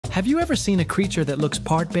Have you ever seen a creature that looks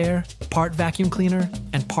part bear, part vacuum cleaner,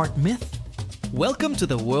 and part myth? Welcome to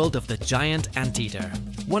the world of the giant anteater,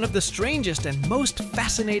 one of the strangest and most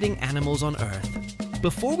fascinating animals on Earth.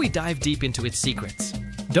 Before we dive deep into its secrets,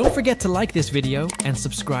 don't forget to like this video and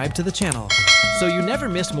subscribe to the channel so you never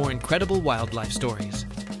miss more incredible wildlife stories.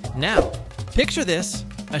 Now, picture this,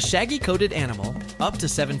 a shaggy-coated animal, up to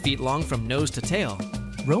 7 feet long from nose to tail,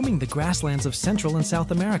 roaming the grasslands of Central and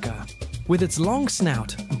South America. With its long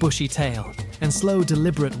snout, bushy tail, and slow,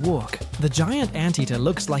 deliberate walk, the giant anteater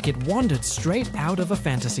looks like it wandered straight out of a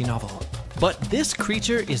fantasy novel. But this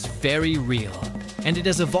creature is very real, and it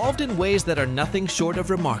has evolved in ways that are nothing short of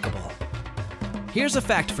remarkable. Here's a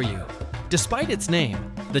fact for you. Despite its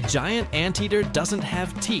name, the giant anteater doesn't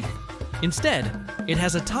have teeth. Instead, it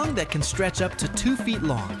has a tongue that can stretch up to 2 feet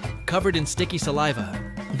long, covered in sticky saliva.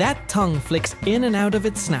 That tongue flicks in and out of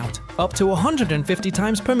its snout up to 150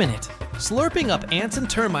 times per minute, slurping up ants and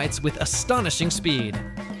termites with astonishing speed.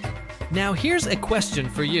 Now here's a question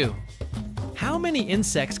for you. How many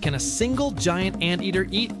insects can a single giant anteater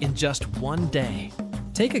eat in just one day?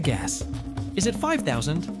 Take a guess. Is it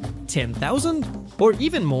 5,000, 10,000, or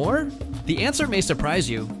even more? The answer may surprise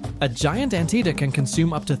you. A giant anteater can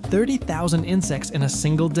consume up to 30,000 insects in a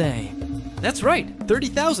single day. That's right,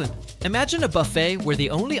 30,000. Imagine a buffet where the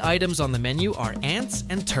only items on the menu are ants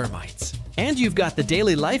and termites. And you've got the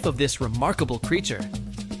daily life of this remarkable creature.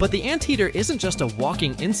 But the anteater isn't just a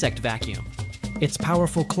walking insect vacuum. Its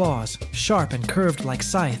powerful claws, sharp and curved like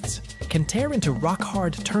scythes, can tear into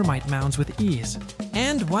rock-hard termite mounds with ease.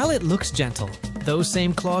 And while it looks gentle, those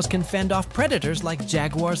same claws can fend off predators like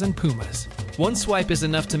jaguars and pumas. One swipe is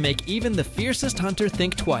enough to make even the fiercest hunter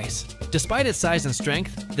think twice. Despite its size and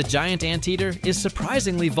strength, the giant anteater is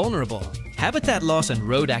surprisingly vulnerable. Habitat loss and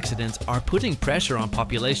road accidents are putting pressure on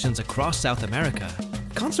populations across South America.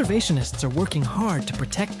 Conservationists are working hard to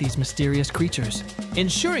protect these mysterious creatures,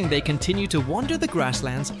 ensuring they continue to wander the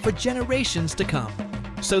grasslands for generations to come.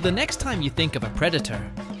 So the next time you think of a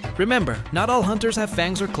predator, remember, not all hunters have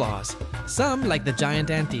fangs or claws. Some, like the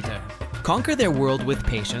giant anteater, conquer their world with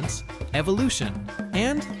patience, evolution,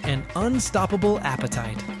 and an unstoppable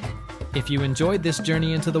appetite. If you enjoyed this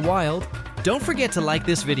journey into the wild, don't forget to like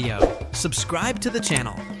this video, subscribe to the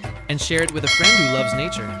channel, and share it with a friend who loves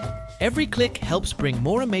nature. Every click helps bring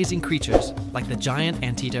more amazing creatures like the giant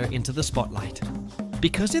anteater into the spotlight.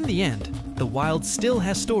 Because in the end, the wild still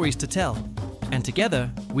has stories to tell, and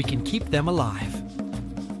together we can keep them alive.